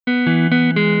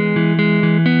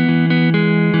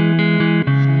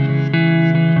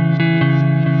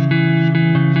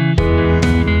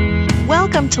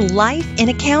to Life in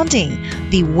Accounting,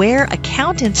 the Where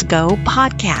Accountants Go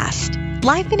podcast.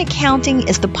 Life in Accounting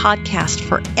is the podcast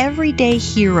for everyday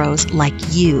heroes like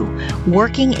you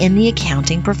working in the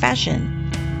accounting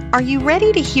profession. Are you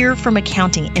ready to hear from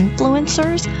accounting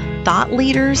influencers, thought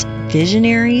leaders,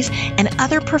 visionaries, and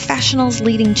other professionals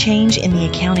leading change in the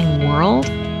accounting world?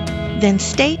 Then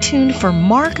stay tuned for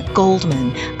Mark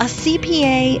Goldman, a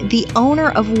CPA, the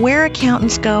owner of Where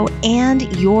Accountants Go,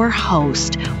 and your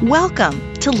host.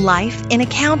 Welcome to Life in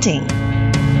Accounting.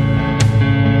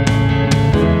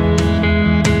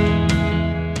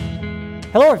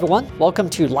 Hello, everyone.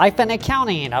 Welcome to Life in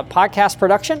Accounting, a podcast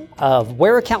production of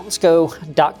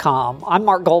WhereAccountantsGo.com. I'm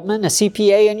Mark Goldman, a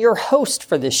CPA, and your host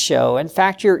for this show. In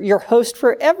fact, your host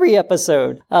for every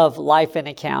episode of Life in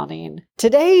Accounting.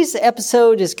 Today's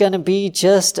episode is going to be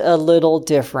just a little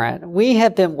different. We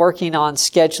have been working on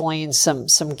scheduling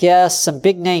some guests, some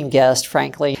big name guests,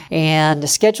 frankly, and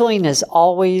scheduling is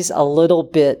always a little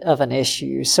bit of an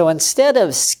issue. So instead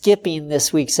of skipping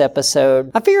this week's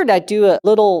episode, I figured I'd do a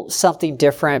little something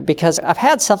different because I've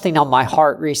had something on my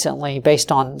heart recently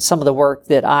based on some of the work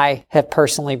that I have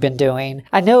personally been doing.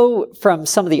 I know from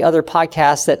some of the other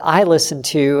podcasts that I listen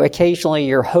to, occasionally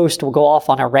your host will go off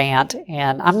on a rant,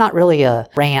 and I'm not really a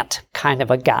rant kind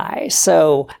of a guy.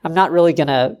 So I'm not really going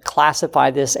to classify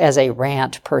this as a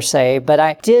rant per se, but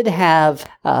I did have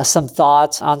some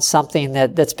thoughts on something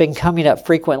that's been coming up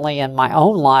frequently in my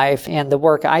own life and the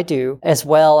work I do as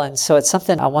well. And so it's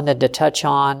something I wanted to touch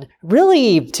on,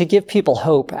 really to give people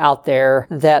hope out there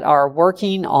that are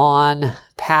working on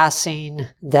passing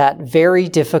that very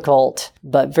difficult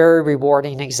but very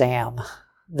rewarding exam,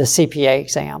 the CPA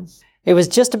exam. It was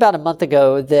just about a month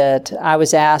ago that I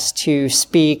was asked to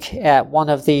speak at one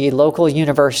of the local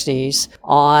universities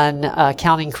on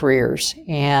accounting careers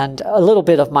and a little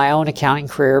bit of my own accounting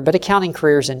career, but accounting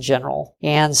careers in general.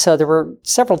 And so there were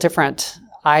several different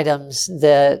items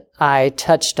that I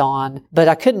touched on, but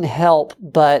I couldn't help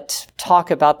but talk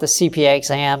about the CPA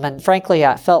exam. And frankly,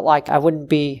 I felt like I wouldn't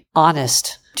be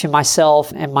honest to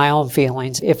myself and my own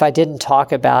feelings if I didn't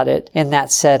talk about it in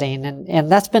that setting.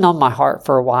 And that's been on my heart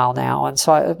for a while now. And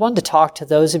so I wanted to talk to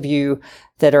those of you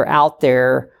that are out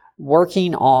there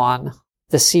working on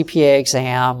the CPA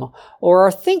exam or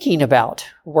are thinking about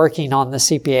working on the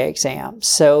CPA exam.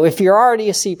 So if you're already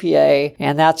a CPA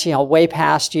and that's, way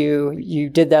past you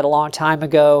did that a long time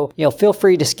ago, feel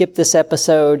free to skip this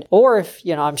episode. Or if,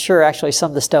 I'm sure actually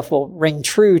some of the stuff will ring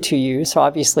true to you. So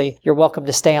obviously you're welcome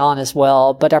to stay on as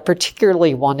well. But I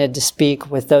particularly wanted to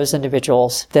speak with those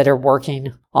individuals that are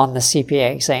working on the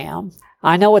CPA exam.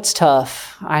 I know it's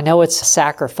tough. I know it's a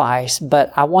sacrifice,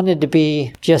 but I wanted to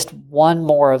be just one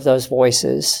more of those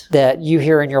voices that you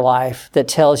hear in your life that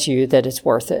tells you that it's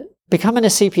worth it. Becoming a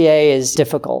CPA is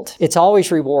difficult. It's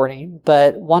always rewarding,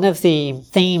 but one of the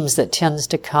themes that tends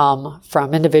to come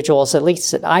from individuals, at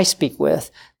least that I speak with,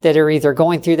 that are either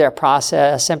going through that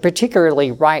process and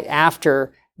particularly right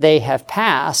after they have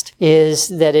passed, is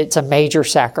that it's a major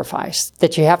sacrifice,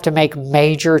 that you have to make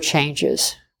major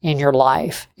changes in your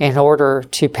life in order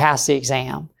to pass the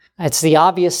exam. It's the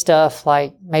obvious stuff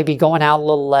like maybe going out a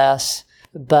little less,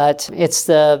 but it's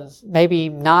the maybe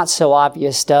not so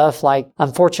obvious stuff like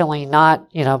unfortunately not,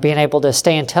 being able to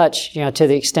stay in touch, to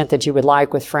the extent that you would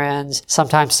like with friends,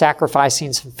 sometimes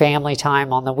sacrificing some family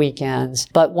time on the weekends.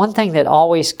 But one thing that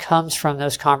always comes from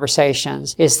those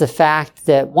conversations is the fact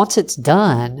that once it's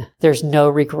done, there's no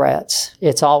regrets.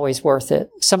 It's always worth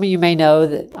it. Some of you may know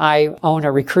that I own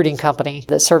a recruiting company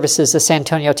that services the San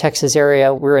Antonio, Texas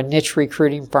area. We're a niche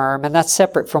recruiting firm, and that's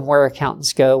separate from Where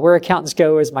Accountants Go. Where Accountants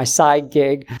Go is my side gig,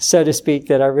 so to speak,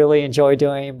 that I really enjoy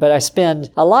doing. But I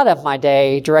spend a lot of my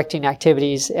day directing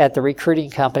activities at the recruiting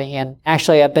company. And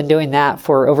actually, I've been doing that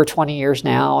for over 20 years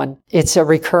now. And it's a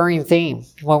recurring theme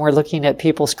when we're looking at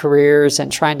people's careers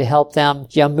and trying to help them,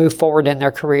 move forward in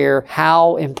their career,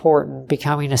 how important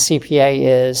becoming a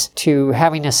CPA is to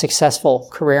having a successful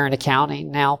career in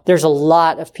accounting. Now, there's a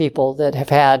lot of people that have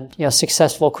had,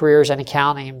 successful careers in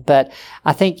accounting, but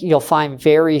I think you'll find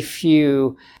very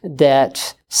few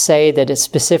that say that it's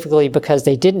specifically because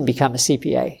they didn't become a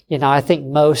CPA. I think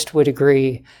most would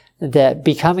agree that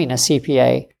becoming a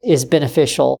CPA is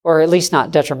beneficial, or at least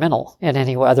not detrimental in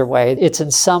any other way. It's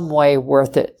in some way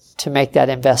worth it to make that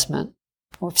investment.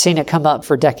 We've seen it come up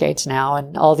for decades now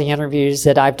in all the interviews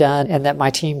that I've done and that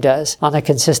my team does on a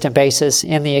consistent basis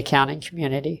in the accounting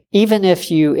community. Even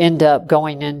if you end up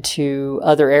going into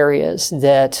other areas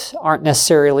that aren't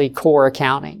necessarily core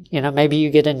accounting, maybe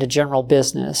you get into general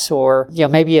business or,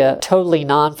 maybe a totally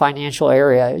non-financial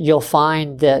area, you'll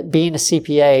find that being a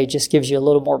CPA just gives you a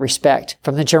little more respect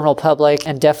from the general public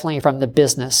and definitely from the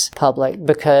business public,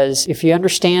 because if you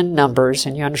understand numbers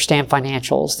and you understand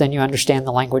financials, then you understand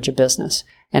the language of business.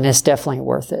 And it's definitely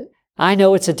worth it. I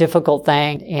know it's a difficult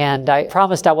thing, and I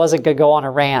promised I wasn't going to go on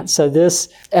a rant. So this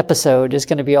episode is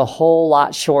going to be a whole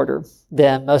lot shorter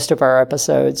than most of our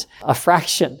episodes, a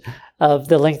fraction of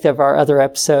the length of our other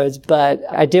episodes. But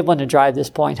I did want to drive this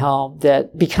point home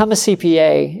that become a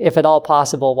CPA, if at all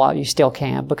possible, while you still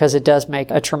can, because it does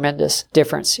make a tremendous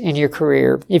difference in your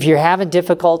career. If you're having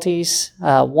difficulties,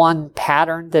 one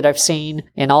pattern that I've seen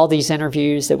in all these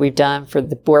interviews that we've done for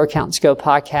the Where Accountants Go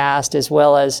podcast, as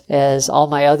well as all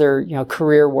my other,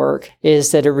 career work,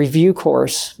 is that a review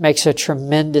course makes a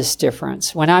tremendous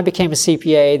difference. When I became a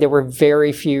CPA, there were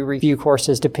very few review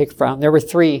courses to pick from. There were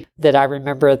 3 that I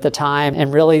remember at the time.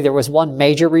 And really there was one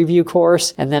major review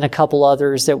course and then a couple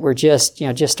others that were just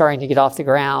starting to get off the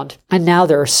ground. And now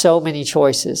there are so many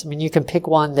choices. I mean, you can pick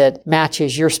one that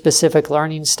matches your specific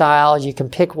learning style. You can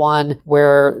pick one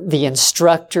where the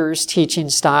instructor's teaching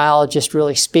style just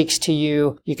really speaks to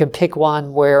you. You can pick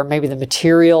one where maybe the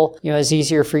material, is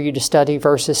easier for you to study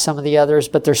versus some of the others.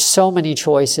 But there's so many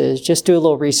choices. Just do a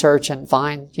little research and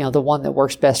find, the one that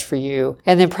works best for you.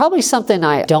 And then probably something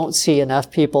I don't see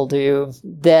enough people do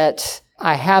that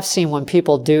I have seen when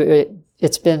people do it,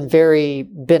 it's been very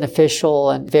beneficial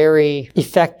and very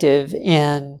effective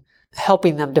in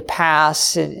helping them to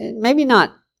pass, and maybe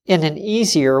not in an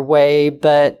easier way,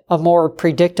 but a more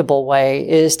predictable way,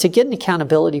 is to get an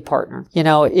accountability partner.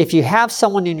 If you have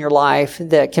someone in your life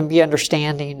that can be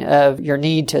understanding of your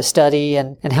need to study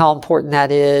and how important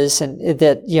that is, and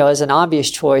that, is an obvious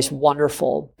choice,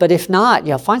 wonderful. But if not,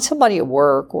 find somebody at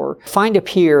work or find a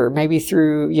peer, maybe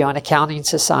through, an accounting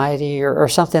society or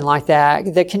something like that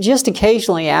can just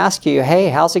occasionally ask you, hey,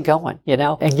 how's it going?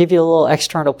 And give you a little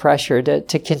external pressure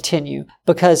to continue.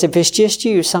 Because if it's just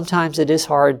you, sometimes it is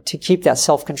hard to keep that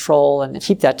self-control and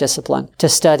keep that discipline to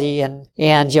study and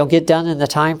get done in the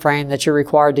time frame that you're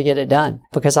required to get it done,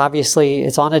 because obviously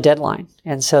it's on a deadline.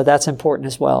 And so that's important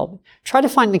as well. Try to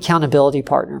find an accountability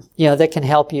partner, that can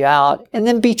help you out, and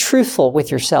then be truthful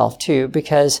with yourself too,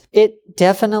 because it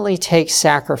definitely takes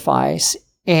sacrifice.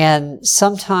 And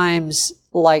sometimes,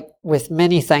 like with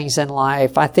many things in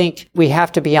life, I think we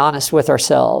have to be honest with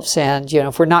ourselves. And,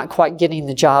 if we're not quite getting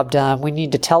the job done, we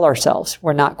need to tell ourselves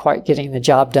we're not quite getting the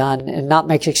job done and not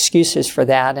make excuses for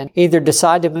that, and either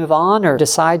decide to move on or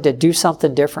decide to do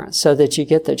something different so that you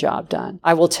get the job done.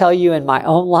 I will tell you, in my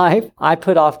own life, I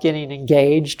put off getting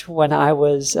engaged when I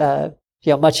was,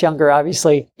 much younger,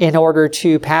 obviously, in order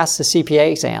to pass the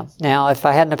CPA exam. Now, if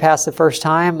I hadn't passed the first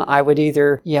time, I would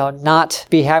either, not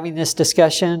be having this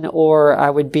discussion, or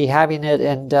I would be having it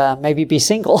and maybe be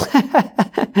single.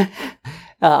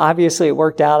 Obviously, it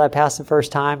worked out. I passed the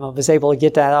first time. I was able to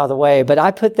get that out of the way. But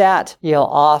I put that,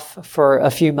 off for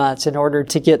a few months in order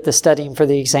to get the studying for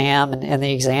the exam and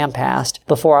the exam passed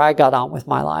before I got on with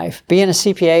my life. Being a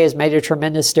CPA has made a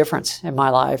tremendous difference in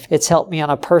my life. It's helped me on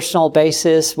a personal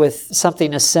basis with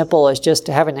something as simple as just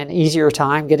having an easier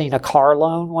time getting a car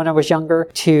loan when I was younger,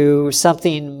 to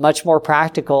something much more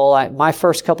practical. My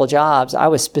first couple of jobs, I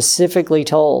was specifically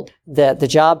told that the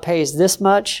job pays this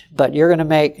much, but you're going to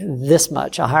make this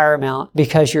much, a higher amount,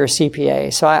 because you're a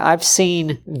CPA. So I've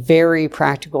seen very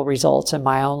practical results in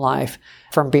my own life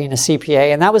from being a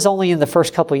CPA. And that was only in the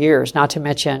first couple of years, not to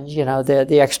mention, the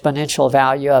exponential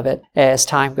value of it as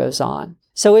time goes on.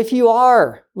 So if you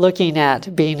are looking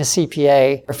at being a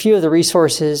CPA, a few of the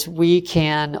resources we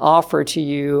can offer to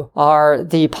you are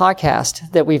the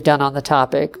podcast that we've done on the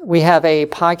topic. We have a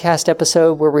podcast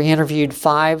episode where we interviewed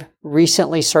 5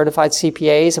 recently certified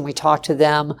CPAs, and we talked to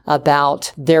them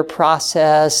about their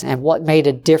process and what made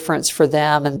a difference for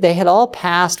them. And they had all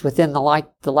passed within the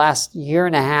last year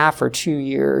and a half or 2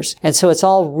 years. And so it's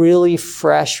all really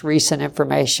fresh, recent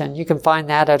information. You can find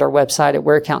that at our website at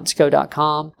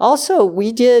whereaccountantsgo.com. Also,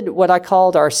 we did what I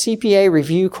called our CPA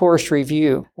review course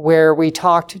review, where we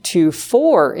talked to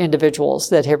 4 individuals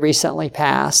that have recently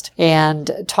passed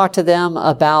and talked to them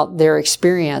about their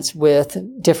experience with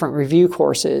different review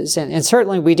courses. And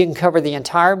certainly we didn't cover the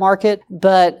entire market,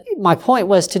 but my point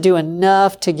was to do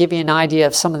enough to give you an idea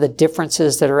of some of the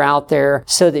differences that are out there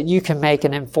so that you can make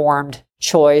an informed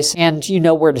choice and you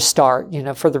know where to start,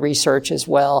 for the research as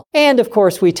well. And of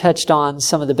course, we touched on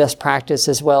some of the best practice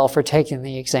as well for taking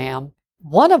the exam.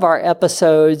 One of our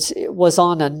episodes was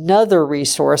on another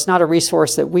resource, not a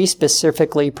resource that we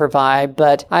specifically provide,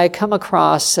 but I had come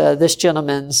across this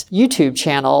gentleman's YouTube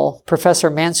channel, Professor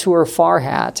Mansoor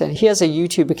Farhat, and he has a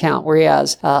YouTube account where he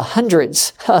has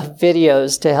hundreds of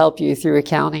videos to help you through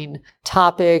accounting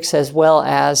topics as well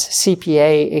as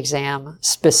CPA exam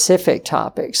specific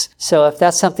topics. So if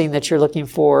that's something that you're looking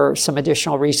for, some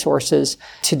additional resources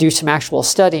to do some actual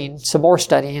studying, some more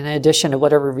studying in addition to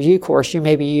whatever review course you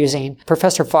may be using,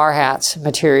 Professor Farhat's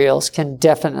materials can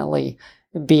definitely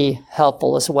be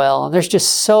helpful as well. And there's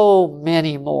just so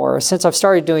many more. Since I've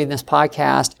started doing this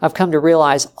podcast, I've come to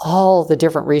realize all the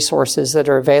different resources that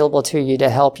are available to you to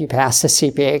help you pass the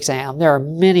CPA exam. There are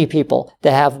many people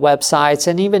that have websites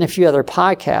and even a few other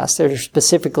podcasts that are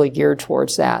specifically geared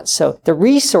towards that. So the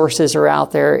resources are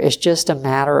out there. It's just a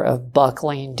matter of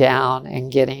buckling down and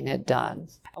getting it done.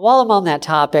 While I'm on that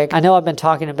topic, I know I've been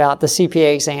talking about the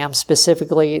CPA exam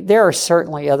specifically. There are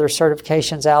certainly other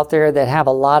certifications out there that have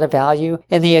a lot of value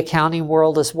in the accounting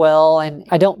world as well. And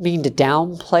I don't mean to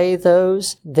downplay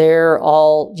those. They're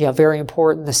all, very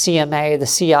important. The CMA, the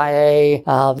CIA,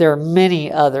 there are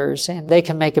many others, and they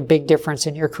can make a big difference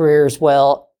in your career as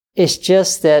well. It's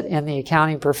just that in the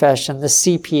accounting profession, the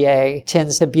CPA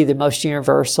tends to be the most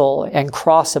universal and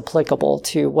cross-applicable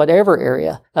to whatever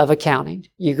area of accounting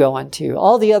you go into.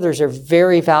 All the others are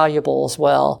very valuable as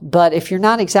well. But if you're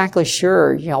not exactly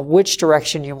sure, which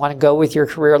direction you want to go with your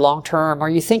career long-term, or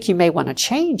you think you may want to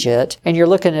change it, and you're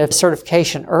looking at a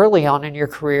certification early on in your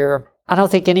career, I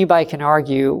don't think anybody can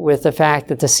argue with the fact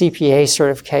that the CPA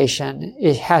certification,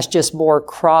 it has just more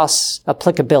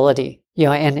cross-applicability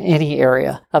in any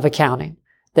area of accounting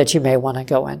that you may want to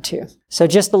go into. So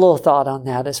just a little thought on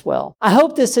that as well. I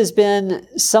hope this has been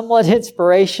somewhat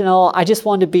inspirational. I just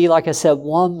wanted to be, like I said,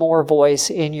 one more voice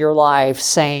in your life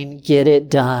saying, get it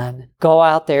done. Go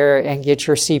out there and get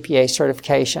your CPA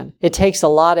certification. It takes a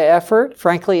lot of effort.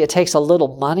 Frankly, it takes a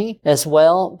little money as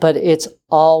well, but it's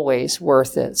always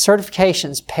worth it.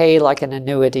 Certifications pay like an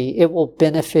annuity. It will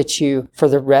benefit you for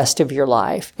the rest of your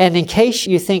life. And in case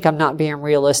you think I'm not being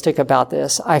realistic about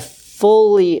this, I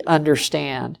fully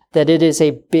understand that it is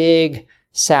a big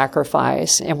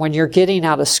sacrifice. And when you're getting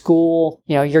out of school,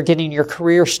 you're getting your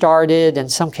career started. In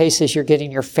some cases, you're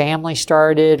getting your family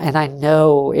started. And I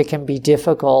know it can be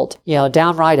difficult,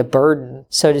 downright a burden,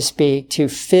 so to speak, to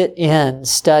fit in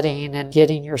studying and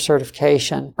getting your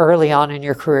certification early on in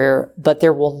your career. But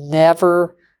there will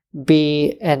never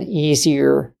be an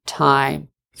easier time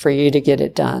for you to get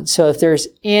it done. So if there's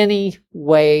any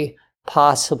way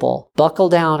possible, buckle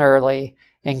down early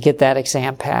and get that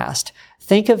exam passed.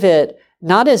 Think of it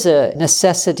not as a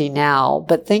necessity now,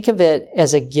 but think of it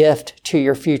as a gift to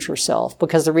your future self.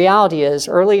 Because the reality is,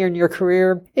 earlier in your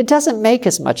career, it doesn't make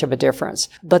as much of a difference.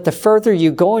 But the further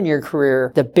you go in your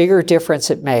career, the bigger difference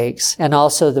it makes, and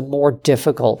also the more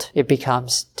difficult it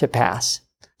becomes to pass.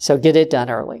 So get it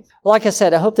done early. Like I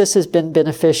said, I hope this has been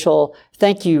beneficial.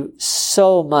 Thank you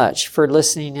so much for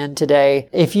listening in today.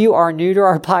 If you are new to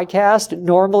our podcast,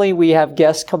 normally we have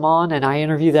guests come on and I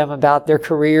interview them about their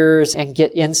careers and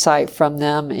get insight from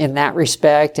them in that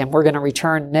respect. And we're going to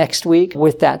return next week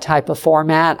with that type of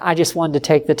format. I just wanted to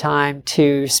take the time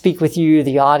to speak with you,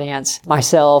 the audience,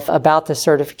 myself, about the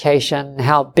certification,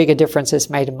 how big a difference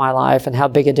it's made in my life and how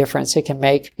big a difference it can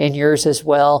make in yours as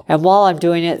well. And while I'm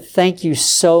doing it, thank you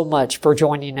so much for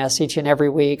joining us each and every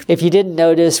week. If you didn't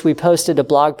notice, we posted a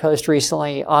blog post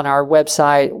recently on our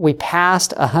website. We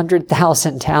passed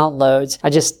 100,000 downloads.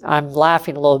 I'm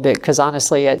laughing a little bit because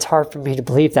honestly, it's hard for me to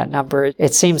believe that number.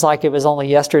 It seems like it was only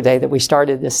yesterday that we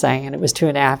started this thing and it was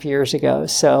 2.5 years ago.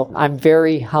 So I'm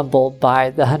very humbled by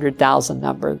the 100,000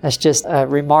 number. That's just a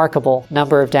remarkable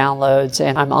number of downloads,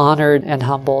 and I'm honored and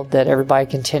humbled that everybody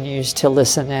continues to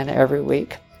listen in every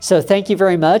week. So thank you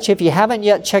very much. If you haven't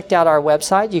yet checked out our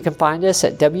website, you can find us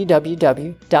at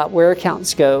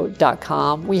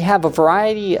www.whereaccountantsgo.com. We have a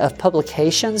variety of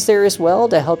publications there as well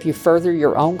to help you further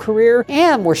your own career.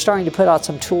 And we're starting to put out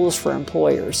some tools for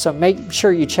employers. So make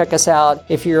sure you check us out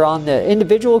if you're on the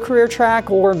individual career track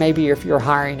or maybe if you're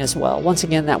hiring as well. Once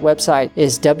again, that website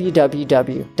is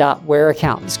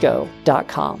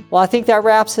www.whereaccountantsgo.com. Well, I think that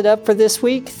wraps it up for this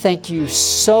week. Thank you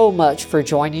so much for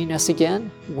joining us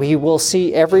again. We will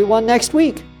see everyone next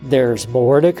week. There's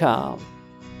more to come.